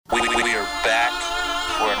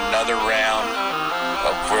another round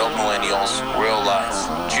of Real Millennials, Real Life.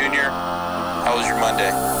 Junior, how was your Monday?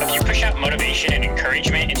 If you push out motivation and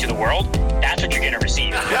encouragement into the world, that's what you're going to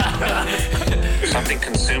receive. Something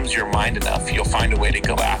consumes your mind enough, you'll find a way to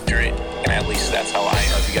go after it. And at least that's how I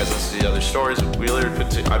am. If you guys listen to the other stories,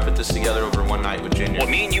 I put this together over one night with Junior. What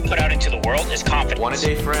me and you put out into the world is confidence.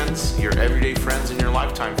 One-a-day friends, your everyday friends, and your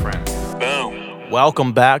lifetime friends. Boom.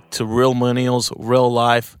 Welcome back to Real Millennials, Real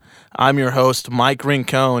Life. I'm your host, Mike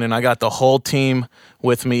Rincon, and I got the whole team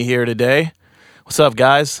with me here today. What's up,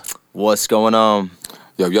 guys? What's going on?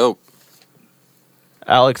 Yo.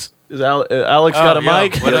 Alex, Alex got a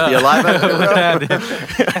mic? You live out here,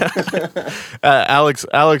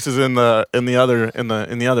 Alex is in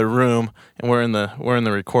the other room, and we're in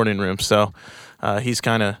the recording room. So he's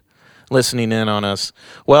kind of listening in on us.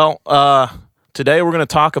 Well, today we're going to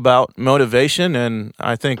talk about motivation, and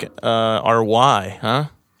I think our why, huh?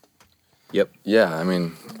 Yep. Yeah, I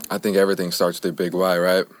mean, I think everything starts with a big why,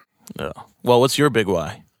 right? Yeah. Well, what's your big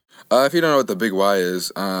why? If you don't know what the big why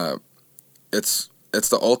is, it's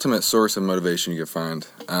the ultimate source of motivation you can find.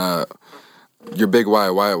 Your big why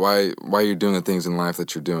you're doing the things in life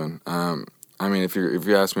that you're doing. I mean, if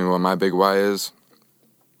you ask me what my big why is,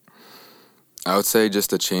 I would say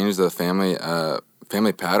just to change the family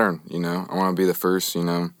pattern. You know, I want to be the first,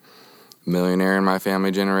 millionaire in my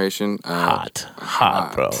family generation. Hot,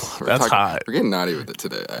 bro. That's hot. We're getting naughty with it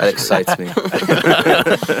today. Actually. That excites me.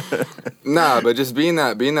 Nah, but just being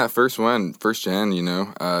that first gen,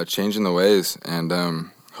 changing the ways and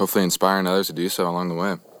hopefully inspiring others to do so along the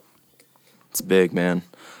way. It's big, man.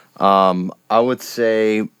 I would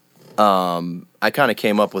say I kind of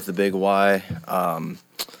came up with the big why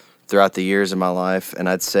throughout the years of my life, and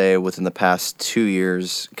I'd say within the past 2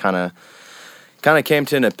 years, kind of came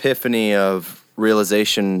to an epiphany of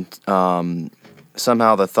realization.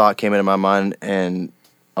 Somehow the thought came into my mind, and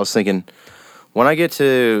I was thinking, when I get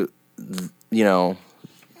to,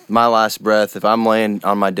 my last breath, if I'm laying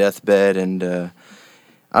on my deathbed and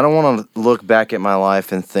I don't want to look back at my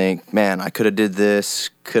life and think, man, I could have did this,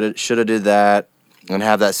 should have did that, and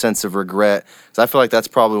have that sense of regret. Because I feel like that's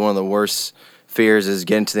probably one of the worst fears, is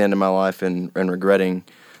getting to the end of my life and regretting,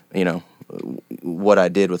 what I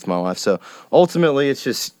did with my life. So ultimately, it's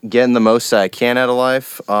just getting the most that I can out of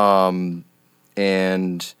life. So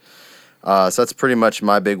that's pretty much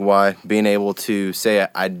my big why, being able to say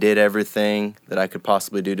I did everything that I could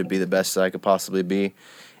possibly do to be the best that I could possibly be.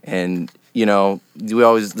 And,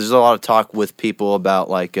 there's a lot of talk with people about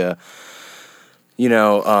like,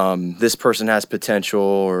 this person has potential,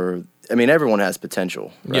 or, everyone has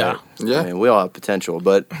potential, right? Yeah. We all have potential,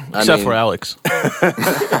 but Except for Alex.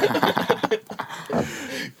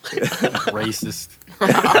 Racist.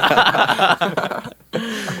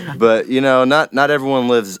 But not everyone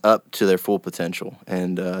lives up to their full potential,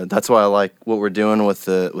 and that's why I like what we're doing with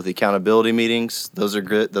the accountability meetings. Those are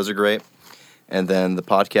good. Those are great. And then the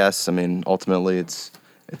podcasts. Ultimately, it's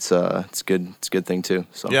good. It's a good thing too.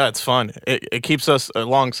 So yeah, it's fun. It keeps us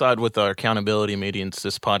alongside with our accountability meetings.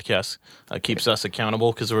 This podcast keeps us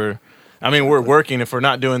accountable because we're working. If we're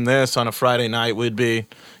not doing this on a Friday night, we'd be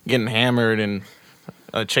getting hammered and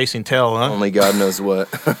chasing tail, huh? Only God knows what.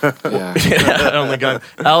 Yeah, only God.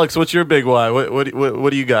 Alex, what's your big why? What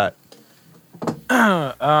do you got?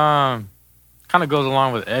 Kind of goes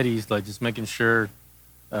along with Eddie's, like just making sure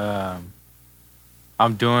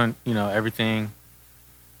I'm doing, everything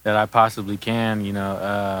that I possibly can,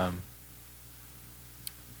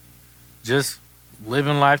 just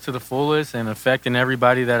living life to the fullest and affecting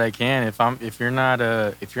everybody that I can. If you're not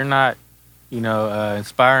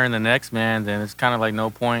inspiring the next man, then it's kind of like no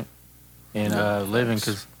point in living.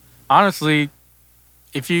 Because honestly,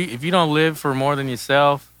 if you don't live for more than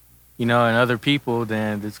yourself, and other people,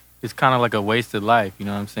 then it's kind of like a wasted life. You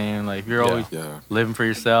know what I'm saying? Like if you're always living for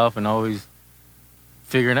yourself and always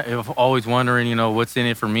always wondering, what's in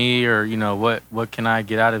it for me, or what can I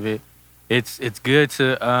get out of it. It's good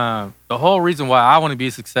to the whole reason why I want to be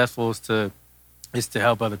successful is to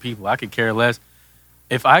help other people. I could care less.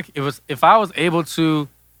 If I was able to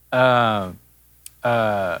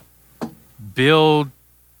build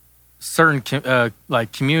certain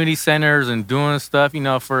like community centers and doing stuff,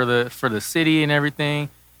 for the city and everything,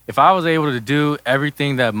 if I was able to do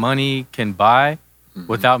everything that money can buy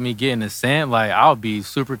without me getting a cent, like I would be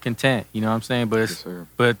super content. You know what I'm saying?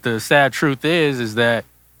 But the sad truth is that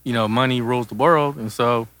money rules the world, and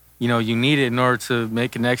so you need it in order to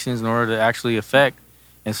make connections, in order to actually affect.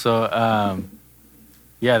 And so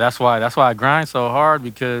that's why I grind so hard,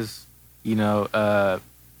 because it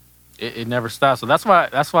never stops. So that's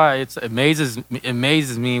why it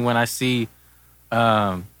amazes me when I see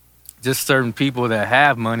just certain people that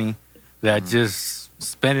have money that just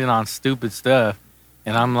spend it on stupid stuff.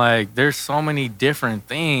 And I'm like, there's so many different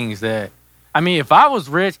things that, I mean, if I was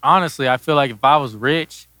rich, honestly, I feel like if I was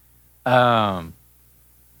rich, because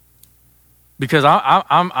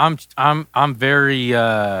I'm very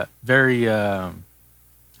very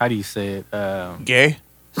how do you say it? Gay?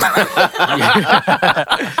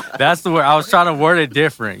 That's the word. I was trying to word it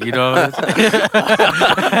different, you know.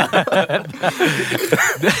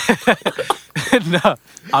 No,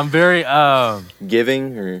 I'm very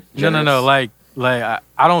Giving or no. Like I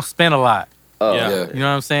don't spend a lot. Oh, Yeah. yeah. You know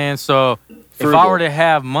what I'm saying? So if Frugal. I were to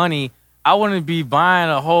have money, I wouldn't be buying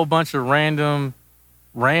a whole bunch of random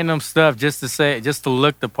stuff just to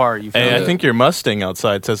look the part. You feel Hey, me? I think your Mustang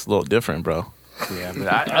outside says a little different, bro. Yeah, but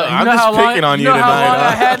I'm just picking on you know how tonight, long huh?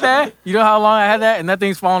 I had that? You know how long I had that, and that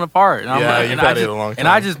thing's falling apart. And I'm Yeah, like, you've and had I it just, a long And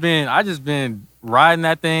I time. just been riding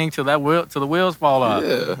that thing till the wheels fall off.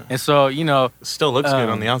 Yeah. And so you know, It still looks good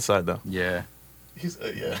on the outside, though. yeah,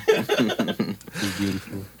 Yeah. it's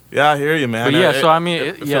beautiful. Yeah, I hear you, man. But yeah, It- so I mean,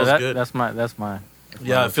 it yeah, feels good. that's my.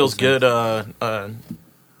 Yeah, it feels good.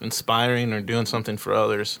 Inspiring or doing something for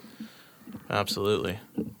others. Absolutely.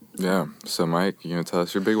 Yeah. So, Mike, you gonna tell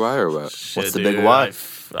us your big why or what? Shit, the dude, big why?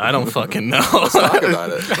 I don't fucking know. Let's talk about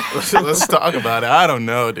it. Let's talk about it. I don't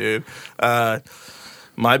know, dude.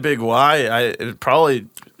 My big why, probably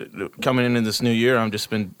coming into this new year, I've just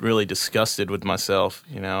been really disgusted with myself,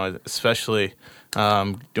 you know, especially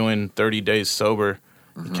doing 30 days sober.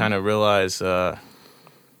 You kind of realize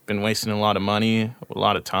been wasting a lot of money, a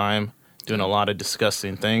lot of time, doing a lot of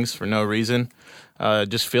disgusting things for no reason.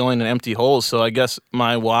 Just feeling an empty hole. So I guess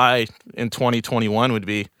my why in 2021 would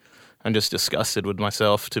be I'm just disgusted with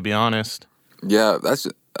myself, to be honest. Yeah,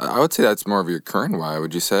 I would say that's more of your current why.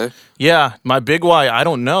 Would you say? Yeah, my big why, I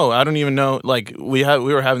don't know. I don't even know. Like we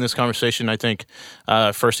were having this conversation, I think,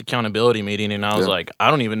 first accountability meeting, and I was Yeah. like,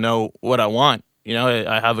 I don't even know what I want. You know,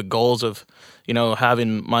 I have a goals of, you know,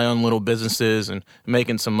 having my own little businesses and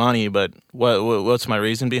making some money, but what's my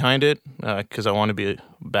reason behind it? Because I want to be a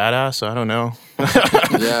badass. I don't know.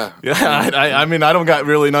 Yeah. Yeah, I mean, I don't got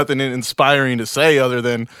really nothing inspiring to say other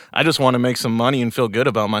than I just want to make some money and feel good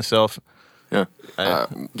about myself. Yeah.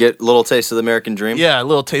 Get a little taste of the American dream. Yeah, a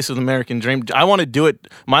little taste of the American dream. I want to do it.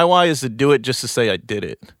 My why is to do it just to say I did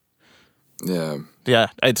it. Yeah. Yeah,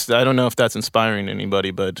 I don't know if that's inspiring to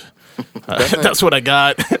anybody, but that's what I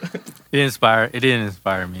got. It didn't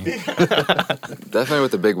inspire me. Definitely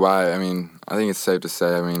with the big why. I mean, I think it's safe to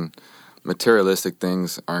say, I mean, materialistic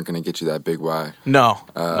things aren't going to get you that big why. No.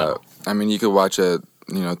 I mean, you could watch a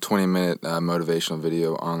 20-minute motivational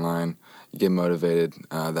video online. You get motivated.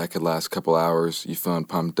 That could last a couple hours. You feeling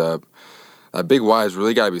pumped up. That big why has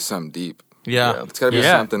really got to be something deep. Yeah. It's got to be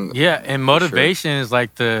Yeah, something. yeah, and motivation is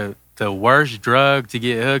like the worst drug to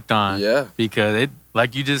get hooked on. Yeah. Because it,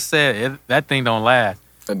 like you just said, that thing don't last.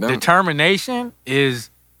 It don't. Determination is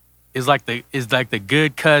like the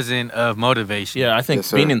good cousin of motivation. Yeah, I think Yes,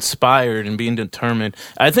 sir. being inspired and being determined.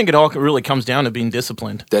 I think it all really comes down to being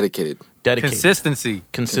disciplined, Dedicated. dedicated, Consistency.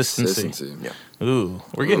 consistency. Yeah. Ooh,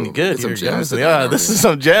 we're getting Ooh, good get some here, gems guys. in Yeah, there, this man. is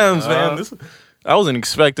some gems, man. I wasn't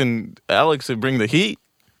expecting Alex to bring the heat.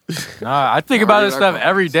 Nah, I think about you're this not stuff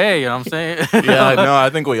every day. You know what I'm saying? Yeah, no, I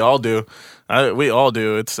think we all do. We all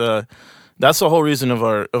do. It's that's the whole reason of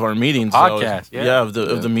our meetings. though, is- Podcast, yeah. of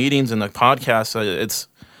the meetings and the podcast.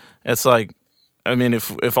 It's like, I mean,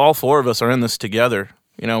 if all four of us are in this together,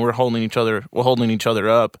 you know, we're holding each other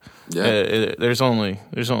up. Yeah. There's only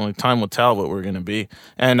time will tell what we're gonna be.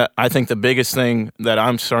 And I think the biggest thing that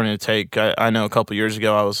I'm starting to take, I know a couple years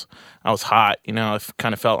ago I was hot. You know, I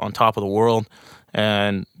kind of felt on top of the world,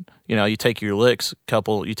 and you know, you take a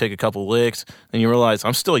couple licks, and you realize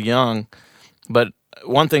I'm still young. But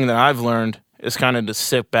one thing that I've learned is kind of to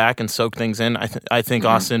sit back and soak things in. I think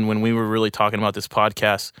Austin, when we were really talking about this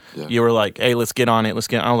podcast, Yeah. you were like, "Hey, let's get on it. I was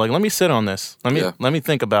like, "Let me sit on this. Let me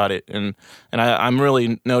think about it." And I'm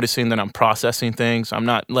really noticing that I'm processing things. I'm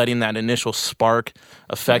not letting that initial spark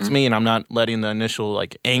affect me, and I'm not letting the initial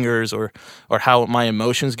like angers or how my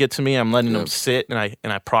emotions get to me. I'm letting them sit, and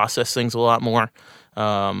I process things a lot more.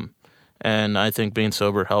 And I think being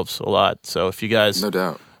sober helps a lot. So if you guys, No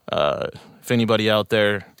doubt. if anybody out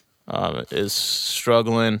there is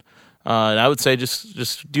struggling, I would say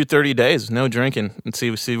just do 30 days, no drinking, and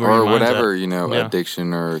see where Or your mind's whatever, at. Yeah.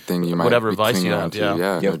 Addiction or thing you might Whatever be vice clinging you on have, to.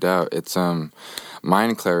 yeah. No doubt. It's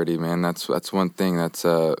mind clarity, man. That's one thing that's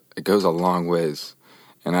it goes a long ways.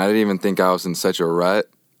 And I didn't even think I was in such a rut,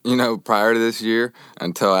 prior to this year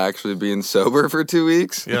until actually being sober for 2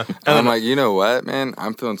 weeks. Yeah. And I'm like, you know what, man?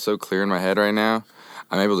 I'm feeling so clear in my head right now.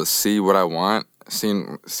 I'm able to see what I want,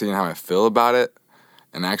 seeing how I feel about it.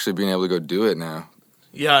 and actually being able to go do it now.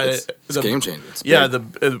 Yeah, It's game changing. It's Yeah,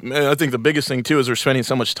 big. I think the biggest thing too is we're spending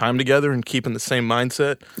so much time together and keeping the same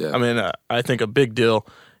mindset. Yeah. I mean, I think a big deal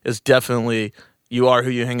is definitely you are who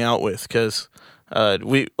you hang out with, because I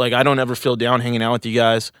don't ever feel down hanging out with you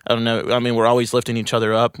guys. I don't know. I mean, we're always lifting each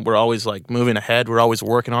other up. We're always like moving ahead. We're always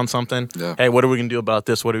working on something. Yeah. Hey, what are we gonna do about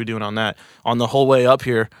this? What are we doing on that? On the whole way up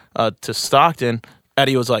here to Stockton,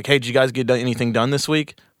 Eddie was like, "Hey, did you guys get anything done this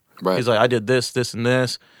week?" Right. He's like, "I did this, this, and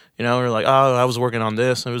this." You know, we're like, "Oh, I was working on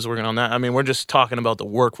this. I was working on that." I mean, we're just talking about the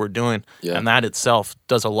work we're doing, Yeah. and that itself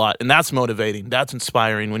does a lot, and that's motivating. That's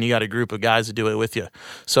inspiring when you got a group of guys to do it with you.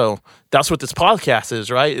 So that's what this podcast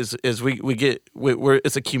is, right? Is we're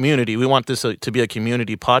it's a community. We want this to be a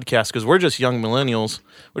community podcast because we're just young millennials.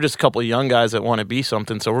 We're just a couple of young guys that want to be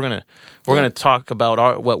something. So we're gonna talk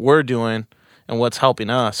about what we're doing and what's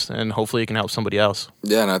helping us, and hopefully it can help somebody else.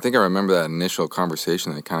 Yeah, and I think I remember that initial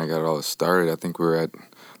conversation that kind of got it all started. I think we were at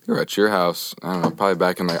your house, I don't know, probably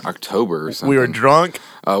back in like October or something. We were drunk.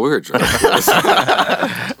 We were drunk.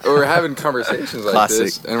 We were having conversations like Classic.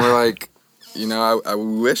 this, and we're like, you know, I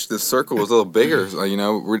wish the circle was a little bigger. Like, you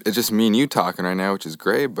know, it's just me and you talking right now, which is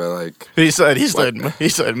great, but like... He said,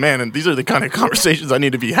 man, and these are the kind of conversations I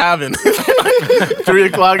need to be having. 3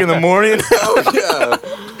 o'clock in the morning. Oh, yeah.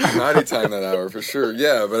 Naughty time that hour, for sure.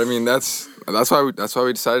 Yeah, but I mean, that's why we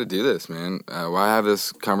decided to do this, man. Why have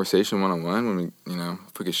this conversation one-on-one when we, you know,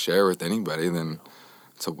 if we could share with anybody, then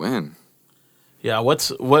it's a win. Yeah,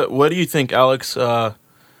 what do you think, Alex?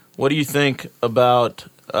 What do you think about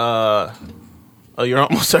your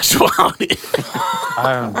homosexuality?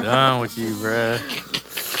 I'm done with you, bruh.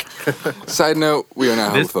 Side note, we are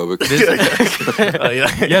not homophobic.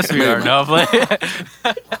 Yeah. Yes, we are. No,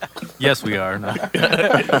 yes, we are. No.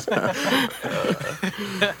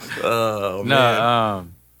 Oh, man. No.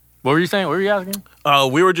 What were you saying? What were you asking?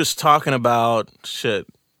 We were just talking about shit.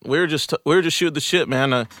 We were just shooting the shit,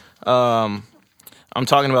 man. I'm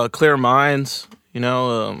talking about clear minds, you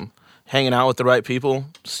know, hanging out with the right people,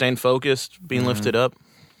 staying focused, being lifted up.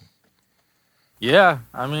 Yeah,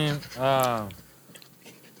 I mean,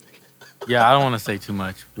 yeah, I don't want to say too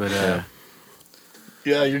much, but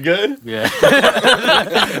Yeah, you're good? yeah.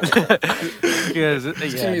 Because,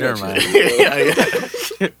 yeah, never mind.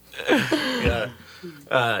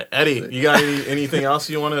 Yeah. Eddie, you got anything else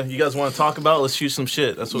you guys want to talk about? Let's shoot some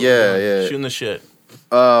shit. That's what Yeah, we're doing. yeah. Shooting the shit.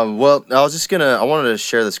 Well, I wanted to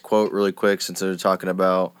share this quote really quick since they're talking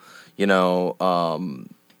about, you know,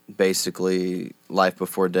 basically life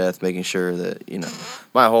before death, making sure that, you know,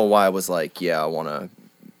 my whole why was like, yeah, I want to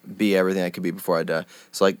be everything I could be before I die.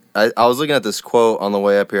 So, like, I was looking at this quote on the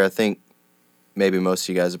way up here. I think maybe most of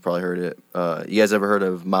you guys have probably heard it. You guys ever heard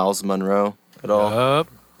of Miles Monroe at all? Up,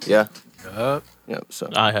 Yeah? up. Yep, so.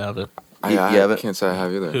 I have it. I You have it? can't say I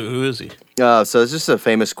have either. Who is he? So it's just a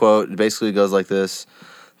famous quote. It basically goes like this: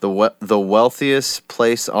 the wealthiest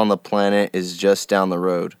place on the planet is just down the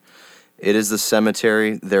road. It is the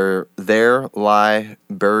cemetery. There lie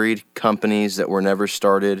buried companies that were never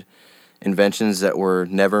started, inventions that were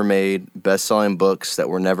never made, best-selling books that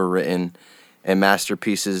were never written, and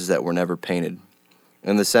masterpieces that were never painted.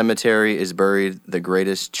 In the cemetery is buried the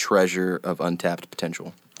greatest treasure of untapped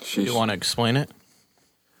potential. You want to explain it?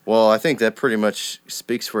 Well, I think that pretty much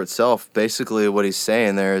speaks for itself. Basically, what he's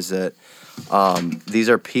saying there is that these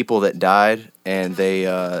are people that died and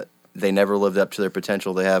they never lived up to their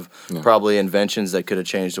potential. They have probably inventions that could have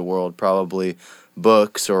changed the world, probably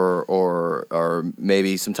books or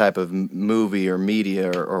maybe some type of movie or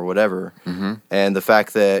media or whatever. Mm-hmm. And the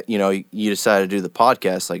fact that, you know, you decided to do the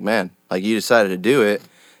podcast, like, man, like you decided to do it.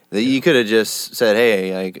 You could have just said,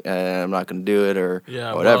 "Hey, I'm not going to do it," or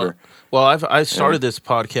whatever. Well, I started this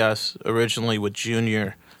podcast originally with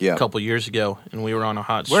Junior a couple years ago, and we were on a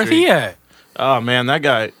hot streak. Where's he at? Oh man, that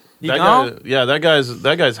guy.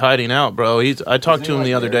 That guy's hiding out, bro. I talked to him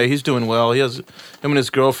the other day. He's doing well. He has him and his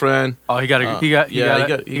girlfriend. Oh, he got a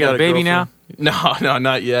baby now? No,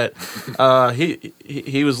 not yet.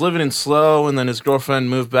 He was living in Slow, and then his girlfriend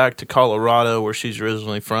moved back to Colorado, where she's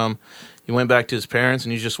originally from. He went back to his parents,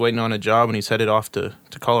 and he's just waiting on a job, and he's headed off to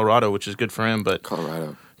Colorado, which is good for him. But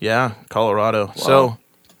Colorado. Yeah, Colorado. Wow. So,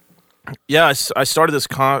 yeah, I started this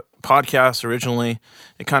podcast originally.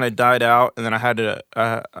 It kind of died out, and then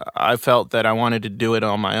I felt that I wanted to do it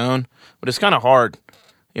on my own, but it's kind of hard.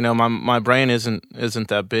 You know, my brain isn't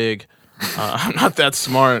that big. I'm not that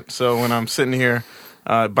smart, so when I'm sitting here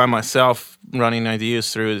by myself running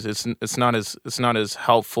ideas through, it's not as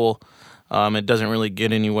helpful. It doesn't really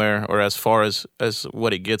get anywhere, or as far as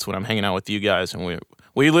what it gets when I'm hanging out with you guys, and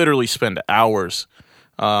we literally spend hours,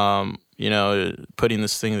 you know, putting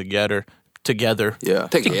this thing together, together. Yeah.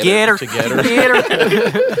 Together.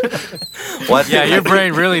 What? Yeah, your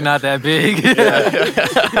brain really not that big.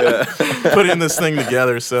 Putting this thing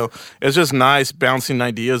together. So it's just nice bouncing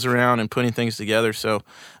ideas around and putting things together. So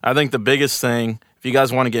I think the biggest thing, if you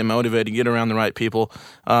guys want to get motivated, get around the right people.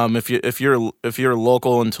 If you're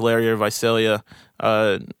local in Tulare or Visalia,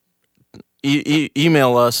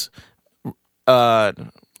 email us at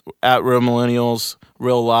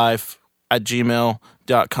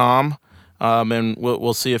realmillennials.reallife@gmail.com, and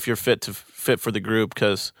we'll see if you're fit for the group,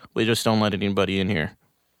 because we just don't let anybody in here.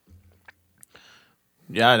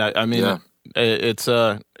 Yeah, I mean, it's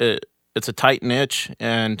a tight niche,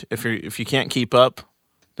 and if you can't keep up,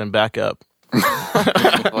 then back up.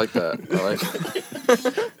 I like that.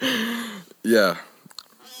 Yeah.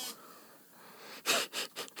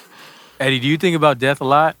 Eddie, do you think about death a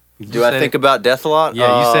lot? Do I think about death a lot?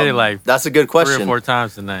 Yeah, you said it like that's a good question. 3 or 4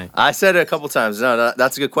 times tonight. I said it a couple times. No,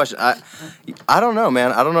 that's a good question. I don't know,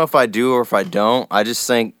 man. I don't know if I do or if I don't. I just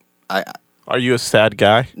think Are you a sad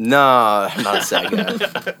guy? No, I'm not a sad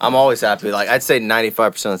guy. I'm always happy. Like, I'd say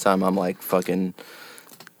 95% of the time I'm like fucking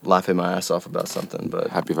laughing my ass off about something. But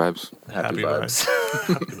Happy vibes. happy vibes.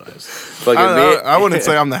 Happy vibes. Fucking I wouldn't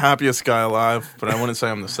say I'm the happiest guy alive, but I wouldn't say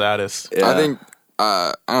I'm the saddest. Yeah. I think,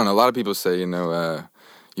 I don't know, a lot of people say, you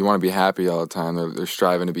want to be happy all the time. They're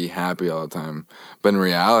striving to be happy all the time. But in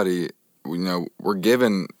reality, we're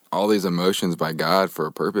given all these emotions by God for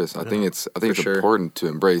a purpose. I think it's important to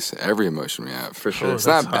embrace every emotion we have. For sure. It's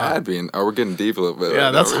not bad being, we're getting deep a little bit.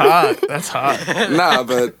 Yeah, that's hot. That's hot. Nah,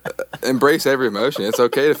 but embrace every emotion. It's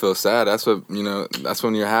okay to feel sad. That's what, that's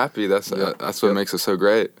when you're happy. That's what makes it so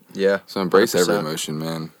great. Yeah. So embrace 100%. every emotion,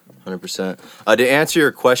 man. 100%. To answer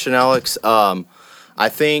your question, Alex, I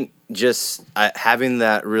think just having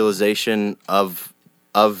that realization of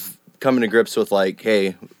coming to grips with, like,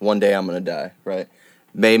 hey, one day I'm going to die, right?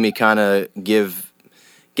 Made me kind of gave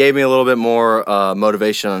me a little bit more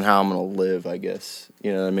motivation on how I'm going to live, I guess.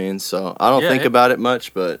 You know what I mean? So I don't think about it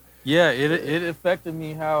much, but Yeah, it affected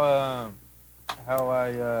me how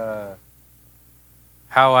I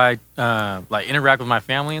like interact with my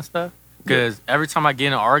family and stuff. Because every time I get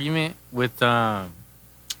in an argument with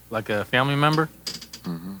like a family member,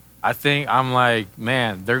 I think I'm like,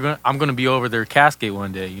 man, I'm gonna be over their casket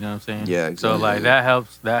one day. You know what I'm saying? Yeah, exactly. So like that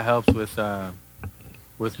helps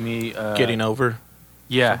with me Getting over.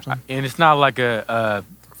 Yeah, and it's not like a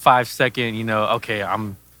 5-second, okay,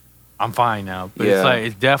 I'm fine now. But it's like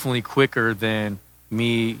it's definitely quicker than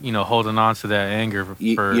me, holding on to that anger for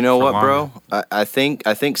you know for what, longer. bro? I think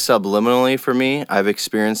subliminally for me, I've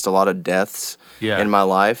experienced a lot of deaths in my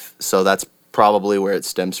life, so that's probably where it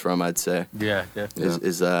stems from. I'd say. Yeah, definitely.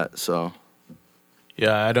 Is that so?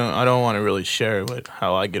 Yeah, I don't want to really share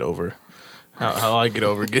how I get over. How I get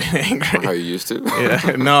over getting angry. How you used to?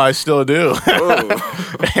 Yeah, no, I still do. Nutty.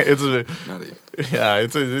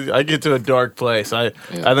 I get to a dark place. I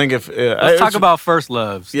think if Let's talk about first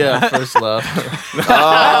loves. Yeah, first love.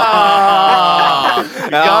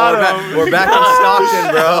 We're back in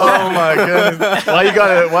Stockton, bro. Oh my goodness! Why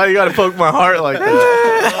you gotta poke my heart like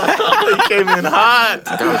that? You came in hot.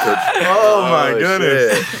 Oh my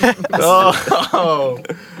goodness!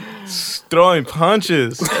 Throwing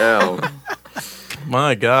punches. Yeah.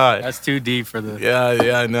 My God. That's too deep for the.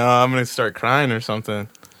 Yeah. No, I'm gonna start crying or something.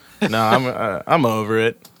 No, I'm over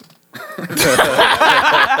it.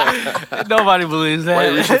 Nobody believes that. Why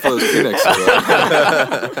are you reaching for those Kleenex,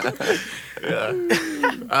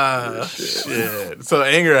 bro? Shit. So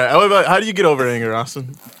anger. How do you get over anger,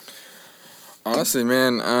 Austin? Honestly,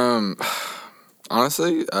 man.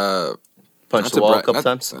 Punch the wall a couple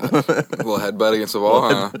times. A little headbutt against the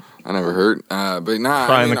wall. I never hurt. But nah.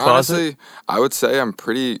 Cry in the closet? Honestly, I would say I'm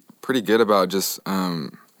pretty good about just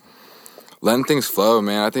letting things flow,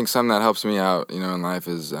 man. I think something that helps me out, in life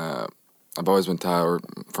is I've always been taught, or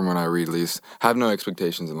from when I read at least, have no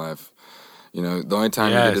expectations in life. The only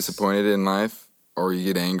time you get disappointed in life or you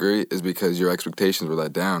get angry is because your expectations were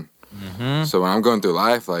let down. Mm-hmm. So when I'm going through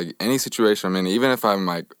life, like any situation I'm in, even if I'm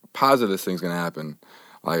like positive this thing's gonna happen,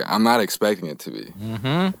 like I'm not expecting it to be.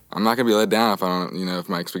 Mm-hmm. I'm not gonna be let down if I don't, if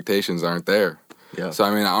my expectations aren't there. Yeah. So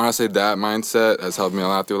I mean, honestly, that mindset has helped me a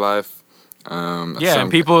lot through life. And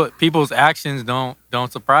people's actions don't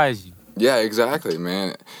surprise you. Yeah, exactly,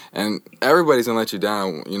 man. And everybody's gonna let you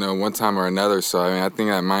down, one time or another. So I mean, I think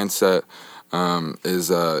that mindset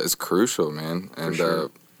is crucial, man. And sure.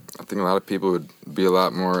 I think a lot of people would be a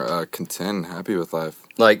lot more content and happy with life.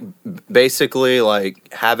 Like, basically,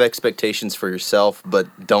 like, have expectations for yourself,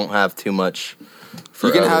 but don't have too much for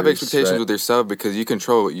You can others, have expectations right? with yourself because you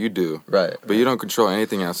control what you do. Right. But you don't control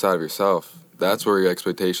anything outside of yourself. That's where your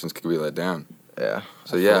expectations could be let down. Yeah.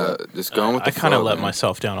 So yeah, just going with the I kind of flow, let man.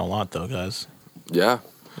 myself down a lot though, guys. Yeah.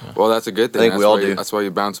 Well, that's a good thing. think we all why do. That's why you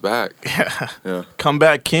bounce back. Come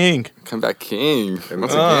back, King. Come back king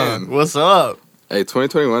once again. What's up? Hey,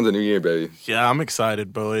 2021's a new year, baby. Yeah, I'm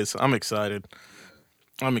excited, boys. I'm excited.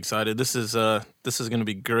 This is gonna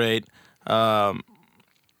be great. That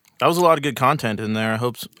was a lot of good content in there. I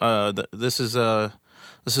hope this is our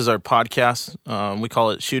podcast. We call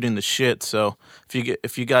it Shooting the Shit. So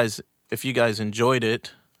if you guys enjoyed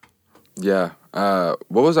it, Yeah. What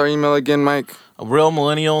was our email again, Mike?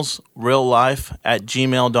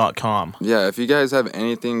 realmillennialsreallife@gmail.com. Yeah, if you guys have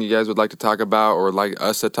anything you guys would like to talk about or like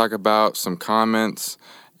us to talk about, some comments,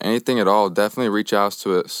 anything at all, definitely reach out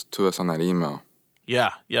to us on that email.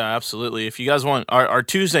 Yeah, absolutely. If you guys want our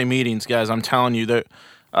Tuesday meetings, guys, I'm telling you that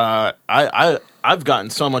I've gotten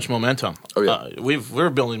so much momentum. Oh yeah. We're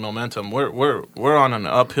building momentum. We're on an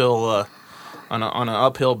uphill on an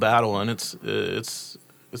uphill battle, and it's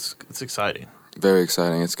exciting. Very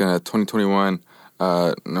exciting. It's 2021.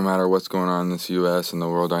 No matter what's going on in this U.S. and the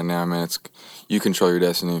world right now, man, you control your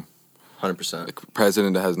destiny. 100%. The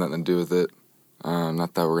president has nothing to do with it.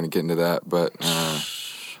 Not that we're gonna get into that, but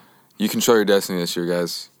you control your destiny this year,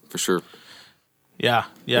 guys, for sure. Yeah.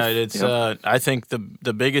 It's. I think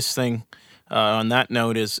the biggest thing on that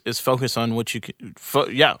note is focus on what you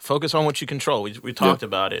focus on what you control. We talked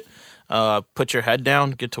about it. Put your head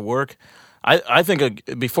down. Get to work. I think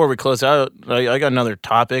before we close out, I got another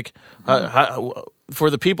topic. For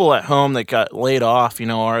the people at home that got laid off,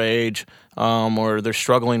 our age, or they're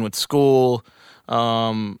struggling with school,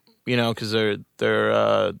 because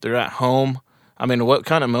they're at home. I mean, what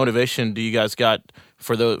kind of motivation do you guys got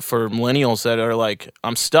for millennials that are like,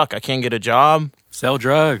 I'm stuck, I can't get a job? Sell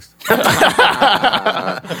drugs.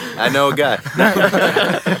 I know a guy.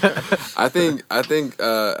 I think at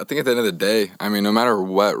the end of the day, I mean, no matter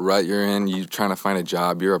what rut you're in, you're trying to find a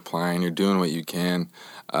job, you're applying, you're doing what you can.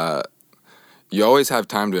 You always have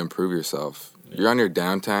time to improve yourself. You're on your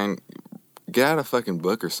downtime, get out a fucking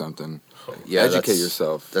book or something. Yeah, educate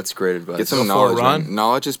yourself. That's great advice. Get some Go for a knowledge. run. Man.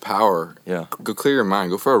 Knowledge is power. Yeah. Go clear your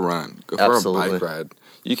mind. Go for a run. Go for Absolutely. a bike ride.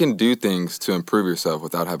 You can do things to improve yourself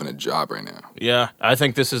without having a job right now. Yeah, I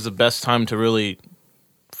think this is the best time to really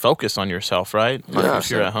focus on yourself, right? Yeah.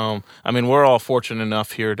 If you're at home. I mean, we're all fortunate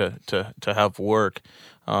enough here to have work,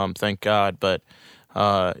 thank God. But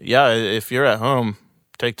if you're at home,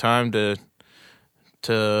 take time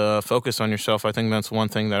to focus on yourself. I think that's one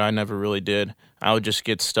thing that I never really did. I would just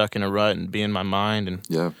get stuck in a rut and be in my mind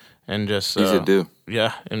and just easy to do.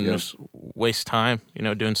 Yeah, and just waste time,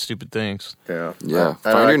 doing stupid things. Yeah. Yeah,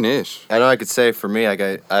 find your niche. I know I could say for me,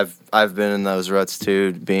 like I've been in those ruts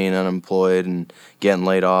too, being unemployed and getting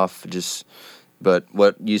laid off. But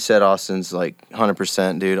what you said, Austin's like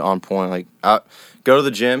 100%, dude, on point. Like, go to the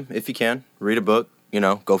gym if you can, read a book,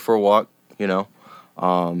 go for a walk,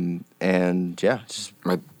 and just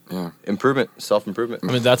improvement, self-improvement. I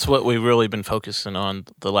mean, that's what we've really been focusing on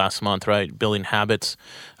the last month, right? Building habits.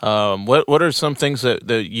 What are some things that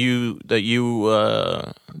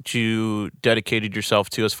you dedicated yourself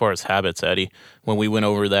to as far as habits, Eddie? When we went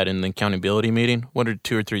over that in the accountability meeting, what are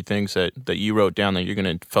 2 or 3 things that you wrote down that you're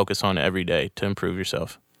going to focus on every day to improve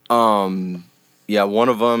yourself? Yeah, one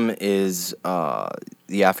of them is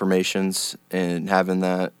the affirmations and having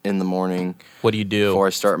that in the morning. What do you do before I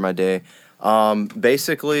start my day?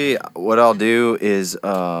 Basically, what I'll do is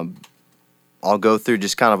I'll go through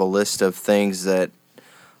just kind of a list of things that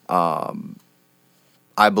I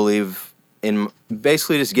believe in.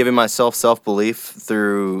 Basically, just giving myself self-belief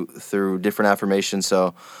through different affirmations.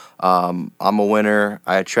 So I'm a winner.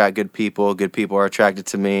 I attract good people. Good people are attracted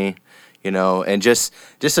to me. And just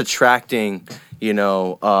attracting,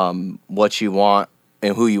 what you want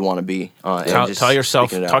and who you want to be. Tell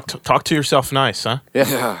yourself, talk to yourself nice, huh?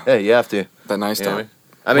 Yeah. Yeah, you have to. That nice time.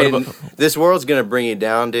 I mean, this world's going to bring you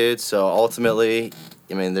down, dude. So ultimately,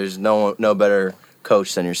 there's no better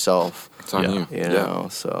coach than yourself. It's on you. You know,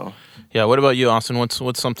 so. Yeah, what about you, Austin?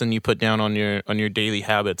 What's something you put down on your daily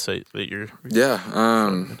habits that you're... Yeah,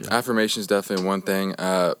 affirmation's definitely one thing.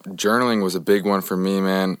 Journaling was a big one for me,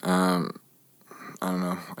 man. I don't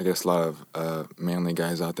know. I guess a lot of manly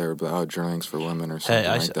guys out there would be like, journaling's for women or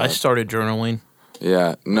something like that. I started journaling.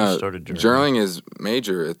 Yeah, no, started journaling is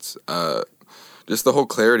major. It's just the whole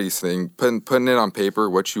clarity thing, putting it on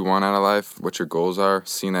paper, what you want out of life, what your goals are,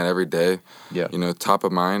 seeing that every day. Yeah. Top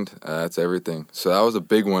of mind, that's everything. So that was a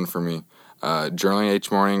big one for me. Journaling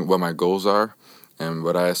each morning, what my goals are and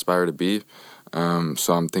what I aspire to be.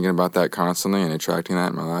 So I'm thinking about that constantly and attracting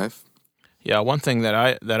that in my life. Yeah, one thing that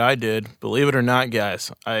I did, believe it or not,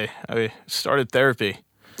 guys, I started therapy.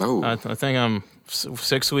 Oh. I think I'm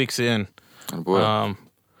 6 weeks in. Oh, boy.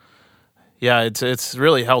 Yeah, it's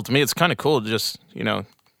really helped me. It's kind of cool to just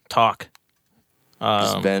talk.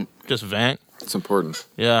 Just vent. It's important.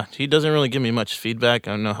 Yeah, he doesn't really give me much feedback.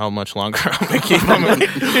 I don't know how much longer I'm gonna keep him.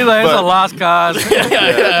 He's like, it's a lost cause.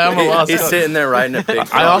 yeah, I'm a lost. He's sitting there writing a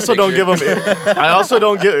picture. I also don't give him. I also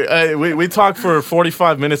don't give. We talk for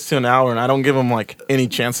 45 minutes to an hour, and I don't give him like any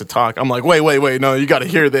chance to talk. I'm like, wait, no, you got to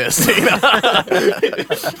hear this.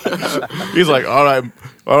 He's like, all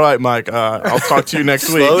right, Mike. I'll talk to you next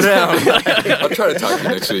week. Slow down. I'll try to talk to you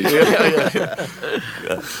next week. Yeah.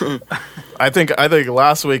 I think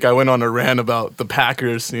last week I went on a rant about the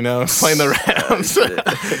Packers, playing the Rams.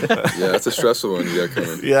 Yeah, that's a stressful one you got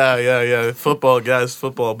coming. Yeah. Football, guys,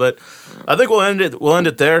 football. But I think we'll end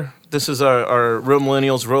it there. This is our Real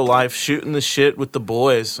Millennials, Real Life, shooting the shit with the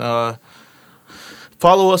boys. Follow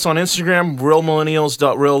us on Instagram,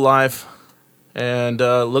 realmillennials.reallife, and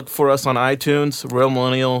look for us on iTunes, Real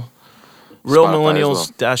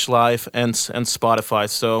Millennials-Life, and Spotify.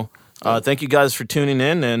 So thank you guys for tuning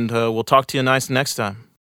in, and we'll talk to you next time.